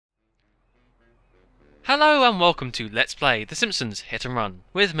Hello and welcome to Let's Play The Simpsons Hit and Run,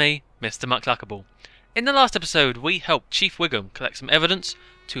 with me, Mr. McLuckable. In the last episode we helped Chief Wiggum collect some evidence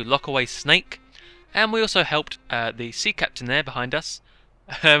to lock away Snake, and we also helped the sea captain there behind us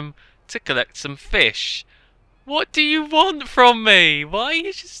to collect some fish. What do you want from me? Why are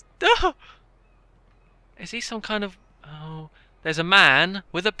you just... Oh. Is he some kind of... Oh, there's a man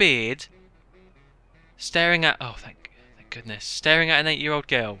with a beard staring at... Oh, thank goodness. Staring at an 8-year-old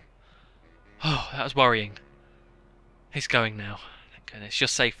girl. Oh, that was worrying. He's going now. Thank goodness. You're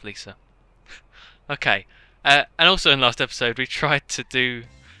safe, Lisa. Okay. And also in last episode we tried to do...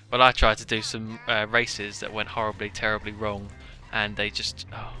 Well, I tried to do some races that went horribly, terribly wrong. And they just...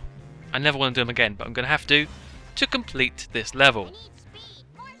 Oh, I never want to do them again, but I'm going to have to complete this level.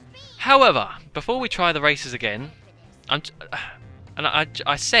 However, before we try the races again...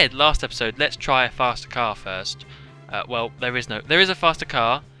 I said last episode, let's try a faster car first. Well, there is a faster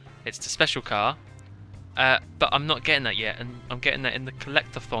car. It's the special car, but I'm not getting that yet, and I'm getting that in the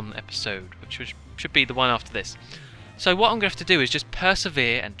collectathon episode, which should be the one after this. So what I'm going to have to do is just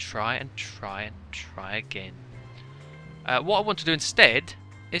persevere and try again. What I want to do instead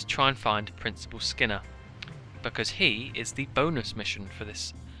is try and find Principal Skinner, because he is the bonus mission for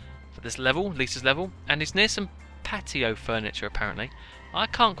this level, Lisa's level, and he's near some patio furniture apparently. I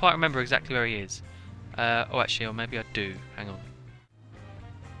can't quite remember exactly where he is. Or maybe I do. Hang on.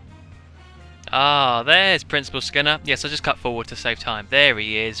 Ah, there's Principal Skinner. Yes, I just cut forward to save time. There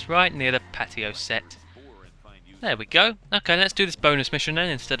he is, right near the patio set. There we go. Okay, let's do this bonus mission then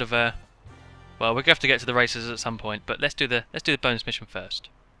instead of well, we're gonna have to get to the races at some point, but let's do the bonus mission first.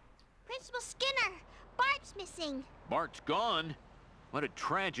 Principal Skinner, Bart's missing. Bart's gone? What a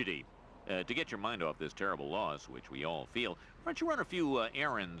tragedy. To get your mind off this terrible loss, which we all feel, why don't you run a few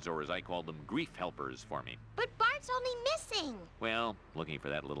errands, or as I call them, grief helpers for me? But Bart's only missing. Well, looking for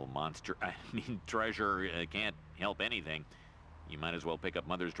that little monster, treasure, can't help anything. You might as well pick up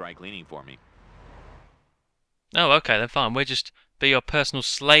Mother's dry cleaning for me. Oh, okay, then fine. We'll just be your personal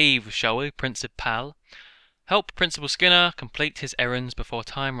slave, shall we, Principal? Help Principal Skinner complete his errands before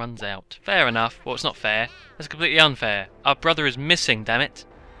time runs out. Fair enough. Well, it's not fair. That's completely unfair. Our brother is missing, damn it.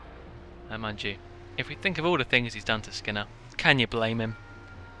 Mind you, if we think of all the things he's done to Skinner, can you blame him?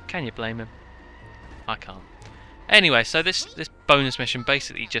 Can you blame him? I can't. Anyway, so this bonus mission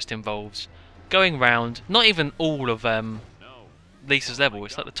basically just involves going round, not even all of Lisa's level,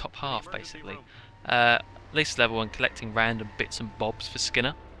 it's like the top half basically. Lisa's level and collecting random bits and bobs for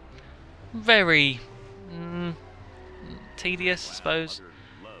Skinner. Very tedious, I suppose.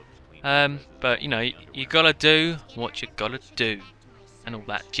 But you know, you gotta do what you gotta do, and all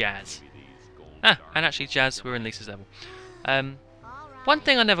that jazz. Ah, and actually, Jazz, we're in Lisa's level. One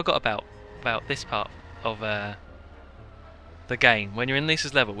thing I never got about this part of the game, when you're in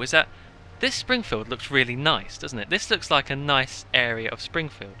Lisa's level, is that this Springfield looks really nice, doesn't it? This looks like a nice area of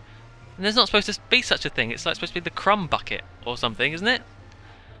Springfield. And there's not supposed to be such a thing. It's like supposed to be the crumb bucket or something, isn't it?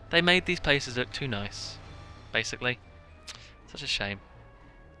 They made these places look too nice, basically. Such a shame.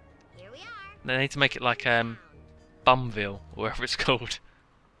 Here we are. They need to make it like Bumville, or whatever it's called.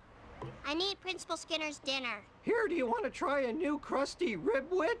 I need Principal Skinner's dinner. Here, do you want to try a new crusty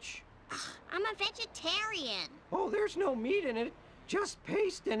ribwich? I'm a vegetarian. Oh, there's no meat in it. Just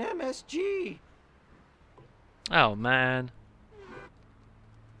paste and MSG. Oh man,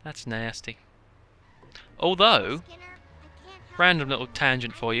 that's nasty. Although, random little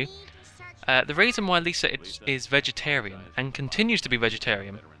tangent for you. The reason why Lisa is vegetarian and continues to be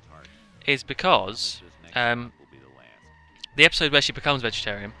vegetarian is because the episode where she becomes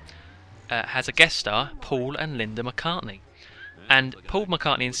vegetarian has a guest star, Paul and Linda McCartney. And Paul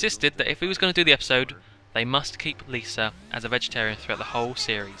McCartney insisted that if he was going to do the episode, they must keep Lisa as a vegetarian throughout the whole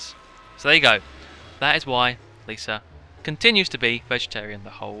series. So there you go. That is why Lisa continues to be vegetarian the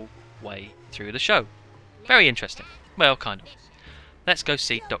whole way through the show. Very interesting. Well, kind of. Let's go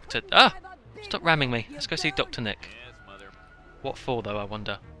see Dr... Ah! Stop ramming me. Let's go see Dr. Nick. What for, though, I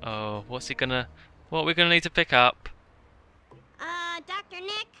wonder? Oh, what are we going to need to pick up? Dr.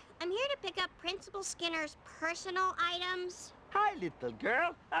 Nick, I'm here to pick up Principal Skinner's personal items. Hi, little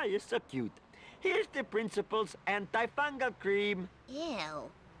girl. Oh, you're so cute. Here's the principal's antifungal cream. Ew.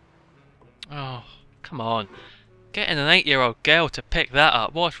 Oh, come on. Getting an 8-year-old girl to pick that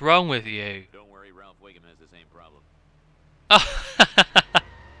up. What's wrong with you? Don't worry, Ralph Wiggum has the same problem. Oh.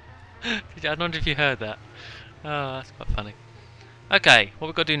 I wonder if you heard that. Oh, that's quite funny. Okay, what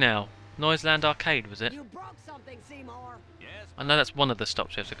we've got to do now? Noiseland Arcade, was it? You broke something, Seymour. Yes, I know that's one of the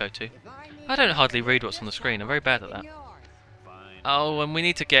stops we have to go to. I don't hardly read what's on the screen. I'm very bad at that. fine. Oh, and we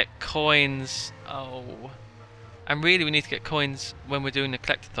need to get coins. Oh. And really we need to get coins when we're doing the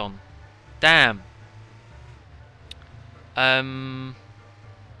collectathon. Damn. That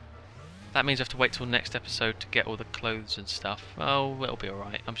means I have to wait till next episode to get all the clothes and stuff. Oh, it'll be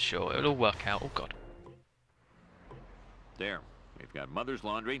alright, I'm sure. It'll all work out. Oh, God. There. We've got Mother's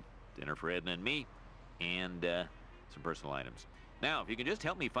laundry, dinner for Edna and me, and some personal items. Now, if you can just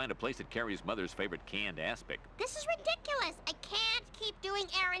help me find a place that carries Mother's favorite canned aspic. This is ridiculous. I can't keep doing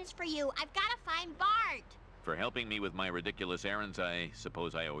errands for you. I've got to find Bart. For helping me with my ridiculous errands, I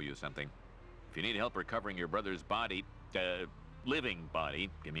suppose I owe you something. If you need help recovering your brother's body, living body,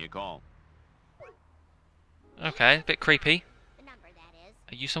 give me a call. Okay, a bit creepy. The number, that is.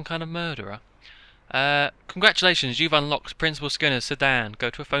 Are you some kind of murderer? Congratulations, you've unlocked Principal Skinner's sedan. Go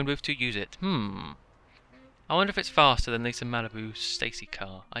to a phone booth to use it. I wonder if it's faster than Lisa Malibu's Stacy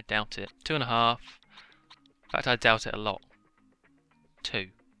car. I doubt it. 2.5. In fact, I doubt it a lot. 2.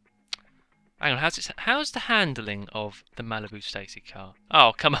 Hang on, how's the handling of the Malibu Stacy car?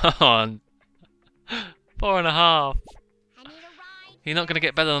 Oh, come on! 4.5. I need a ride. You're not going to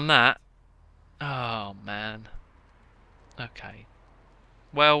get better than that. Oh, man. Okay.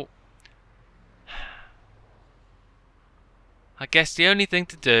 Well, I guess the only thing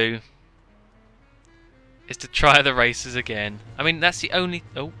to do is to try the races again. I mean, that's the only...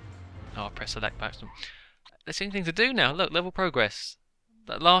 Oh, I pressed select back. That's the only thing to do now. Look, level progress.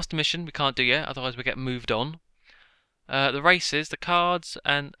 That last mission we can't do yet, otherwise we get moved on. The races, the cards,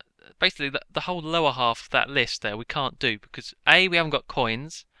 and basically the whole lower half of that list there we can't do because A, we haven't got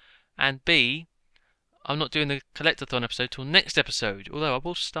coins, and B, I'm not doing the collectathon episode till next episode, although I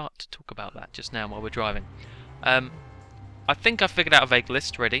will start to talk about that just now while we're driving. I think I've figured out a vague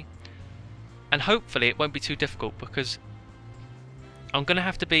list already, and hopefully it won't be too difficult because I'm going to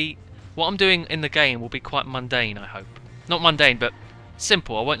have to be... What I'm doing in the game will be quite mundane, I hope. Not mundane, but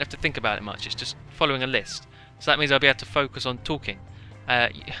simple. I won't have to think about it much. It's just following a list. So that means I'll be able to focus on talking.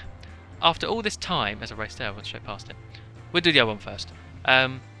 After all this time... There's a race there. I went straight past it. We'll do the other one first.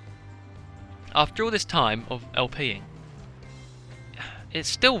 After all this time of LPing, it's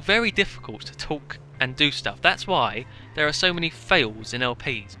still very difficult to talk and do stuff. That's why there are so many fails in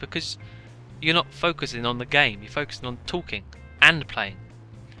LPs, because you're not focusing on the game, you're focusing on talking and playing.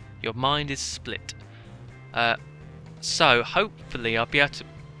 Your mind is split. So hopefully I'll be able to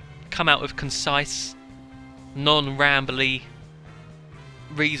come out with concise, non-rambly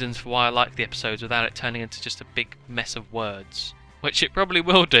reasons for why I like the episodes without it turning into just a big mess of words, which it probably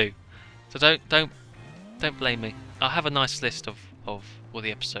will do. So don't blame me. I'll have a nice list of all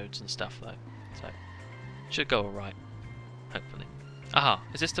the episodes and stuff though. So should go alright. Hopefully. Aha,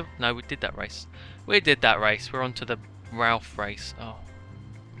 is this the... No, we did that race. We did that race. We're on to the Ralph race. Oh.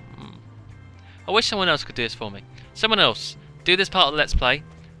 I wish someone else could do this for me. Someone else, do this part of the Let's Play.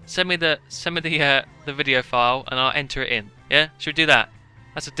 Send me the video file and I'll enter it in. Yeah? Should we do that?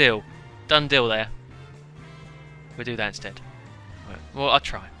 That's a deal. Done deal there. We'll do that instead. Right. Well, I'll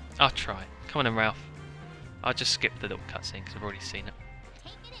try. Come on then, Ralph. I'll just skip the little cutscene because I've already seen it.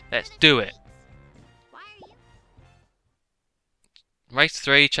 Let's do it. Race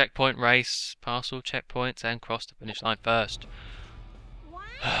 3, checkpoint race, parcel checkpoints, and cross the finish line first.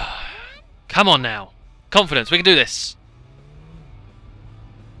 Come on now. Confidence, we can do this.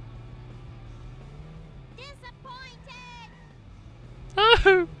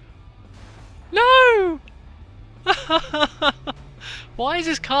 No! No! Why is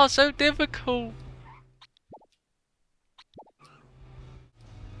this car so difficult?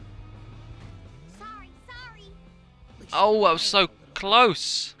 Sorry. Oh, I was so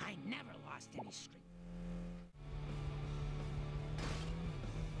close. I never lost any streak.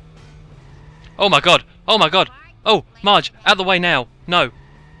 Oh my god. Oh my god. Oh, Marge, out of the way now. No. Head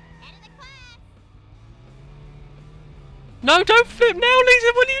of the class. No, don't flip now,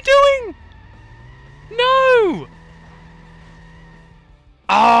 Lisa. What are you doing? No.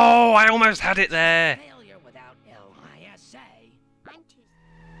 Oh, I almost had it there. Failure without LISA. I'm too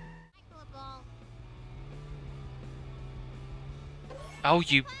cyclable. Oh,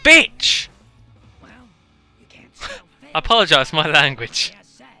 you bitch. Well, you can't spell failure I apologise for my language. without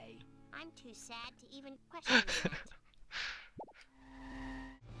LISA. I'm too sad to even question that.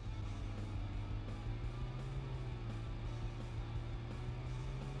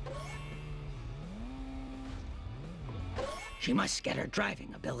 She must get her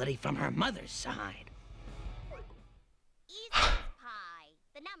driving ability from her mother's side. Easy as pie.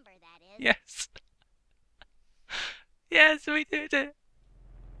 The number, that is. Yes. Yes, we did it.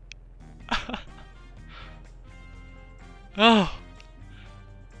 Oh.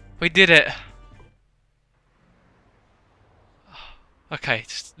 We did it. Okay,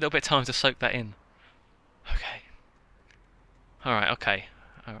 just a little bit of time to soak that in. Okay. Alright, okay.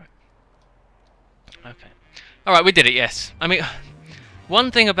 Alright. Okay. Alright, we did it, yes. I mean,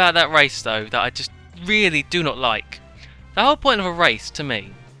 one thing about that race, though, that I just really do not like. The whole point of a race, to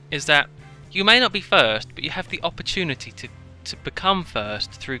me, is that you may not be first, but you have the opportunity to become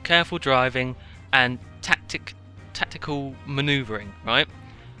first through careful driving and tactical manoeuvring, right?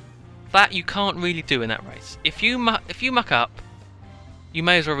 That you can't really do in that race. If you muck up, you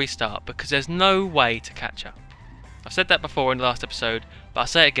may as well restart, because there's no way to catch up. I've said that before in the last episode, but I'll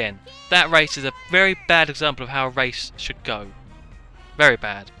say it again. That race is a very bad example of how a race should go. Very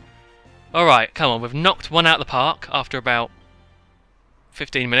bad. Alright, come on, we've knocked one out of the park after about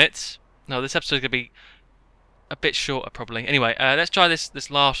 15 minutes. No, this episode's going to be a bit shorter, probably. Anyway, let's try this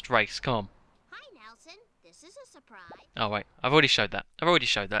last race. Come on. Hi, Nelson. This is a surprise. Oh, wait. I've already showed that.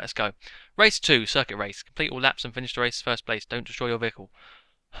 Let's go. Race 2, circuit race. Complete all laps and finish the race first place. Don't destroy your vehicle.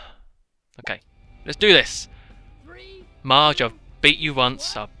 Okay. Let's do this. Marge, I've beat you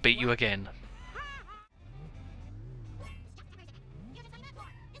once. I'll beat you again.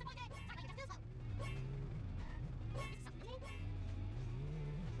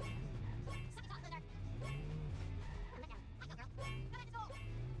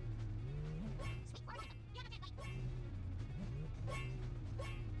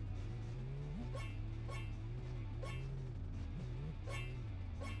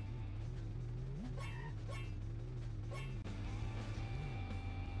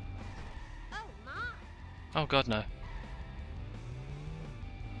 Oh god, no.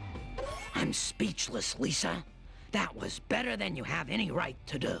 I'm speechless, Lisa. That was better than you have any right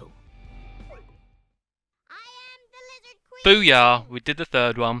to do. I am the lizard queen. Booyah! We did the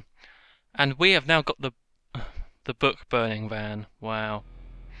third one. And we have now got the book burning van. Wow.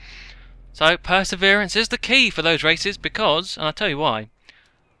 So, perseverance is the key for those races because, and I'll tell you why,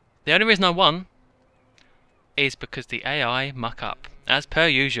 the only reason I won is because the AI muck up. As per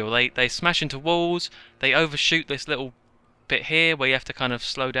usual, they smash into walls, they overshoot this little bit here where you have to kind of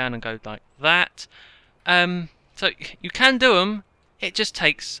slow down and go like that. So you can do them, it just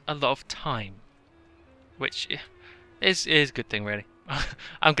takes a lot of time. Which is a good thing, really.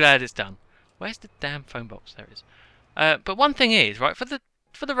 I'm glad it's done. Where's the damn phone box? There it is. But one thing is, right, for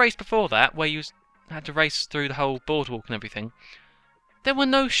the race before that, where you had to race through the whole boardwalk and everything, there were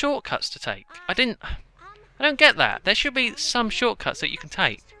no shortcuts to take. I don't get that. There should be some shortcuts that you can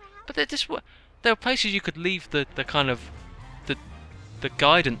take, but there were places you could leave the kind of the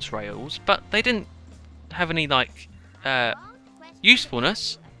guidance rails, but they didn't have any like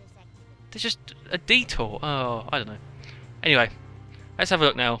usefulness. There's just a detour. Oh, I don't know. Anyway, let's have a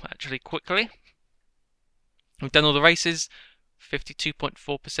look now. Actually, quickly, we've done all the races.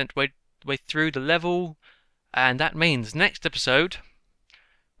 52.4% way through the level, and that means next episode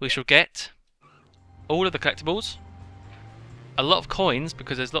we shall get all of the collectibles, a lot of coins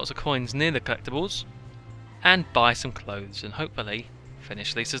because there's lots of coins near the collectibles, and buy some clothes and hopefully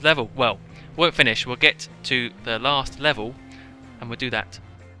finish Lisa's level. Well, we won't finish, we'll get to the last level and we'll do that,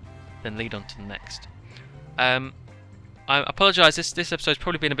 then lead on to the next. I apologise, this episode's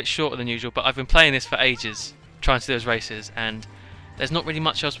probably been a bit shorter than usual, but I've been playing this for ages, trying to do those races, and there's not really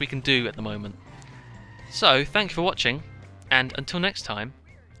much else we can do at the moment. So, thank you for watching, and until next time,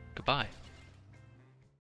 goodbye.